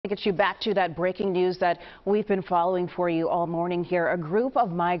Get you back to that breaking news that we've been following for you all morning here. A group of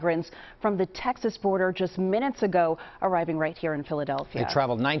migrants from the Texas border just minutes ago arriving right here in Philadelphia. They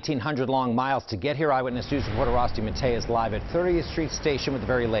traveled 1,900 long miles to get here. Eyewitness News reporter DiMattei is live at 30th Street Station with the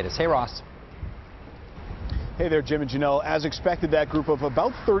very latest. Hey, Ross. Hey there, Jim and Janelle. As expected, that group of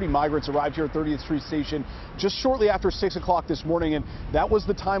about 30 migrants arrived here at 30th Street Station just shortly after 6 o'clock this morning, and that was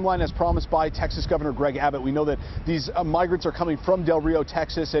the timeline as promised by Texas Governor Greg Abbott. We know that these migrants are coming from Del Rio,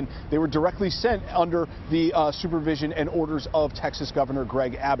 Texas, and they were directly sent under the supervision and orders of Texas Governor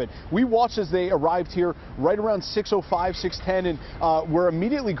Greg Abbott. We watched as they arrived here right around 6:05, 6:10, and were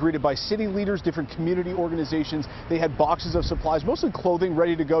immediately greeted by city leaders, different community organizations. They had boxes of supplies, mostly clothing,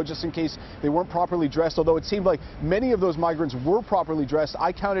 ready to go just in case they weren't properly dressed, although it seemed like many of those migrants were properly dressed.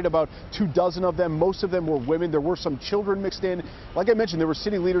 I counted about 24 of them. Most of them were women. There were some children mixed in. Like I mentioned, there were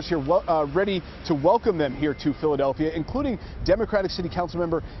city leaders here ready to welcome them here to Philadelphia, including Democratic City Council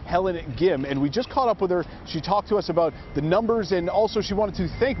member Helen Gym. And we just caught up with her. She talked to us about the numbers, and also she wanted to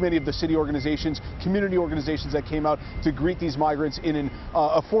thank many of the city organizations, community organizations that came out to greet these migrants in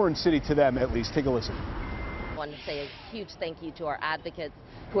a foreign city to them, at least. Take a listen. I want to say a huge thank you to our advocates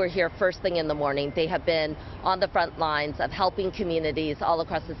who are here first thing in the morning. They have been on the front lines of helping communities all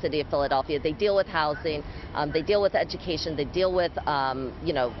across the city of Philadelphia. They deal with housing, they deal with education, they deal with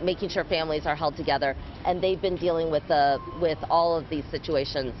making sure families are held together, and they've been dealing with all of these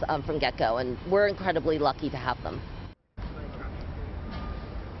situations from get-go, and we're incredibly lucky to have them.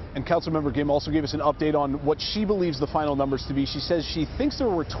 And Councilmember Gim also gave us an update on what she believes the final numbers to be. She says she thinks there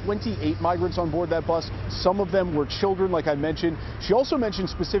were 28 migrants on board that bus. Some of them were children, like I mentioned. She also mentioned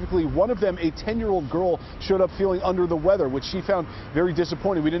specifically one of them, a 10-year-old girl, showed up feeling under the weather, which she found very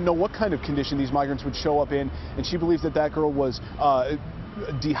disappointing. We didn't know what kind of condition these migrants would show up in, and she believes that that girl was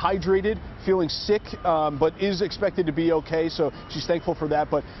dehydrated, feeling sick, but is expected to be okay, so she's thankful for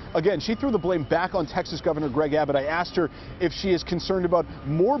that. But again, she threw the blame back on Texas Governor Greg Abbott. I asked her if she is concerned about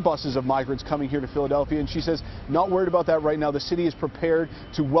more buses of migrants coming here to Philadelphia, and she says not worried about that right now. The city is prepared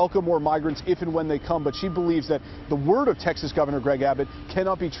to welcome more migrants if and when they come, but she believes that the word of Texas Governor Greg Abbott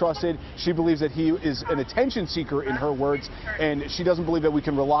cannot be trusted. She believes that he is an attention seeker, in her words, and she doesn't believe that we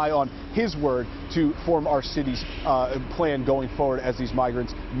can rely on his word to form our city's plan going forward as these migrants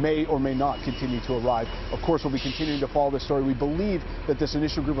may or may not continue to arrive. Of course, we'll be continuing to follow this story. We believe that this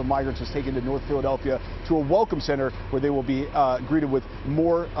initial group of migrants was taken to North Philadelphia to a welcome center where they will be greeted with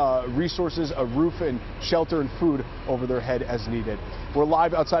more resources, a roof and shelter and food over their head as needed. We're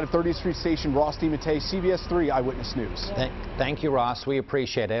live outside of 30th Street Station. Ross DiMattei, CBS 3 Eyewitness News. Thank you, Ross. We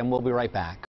appreciate it, and we'll be right back.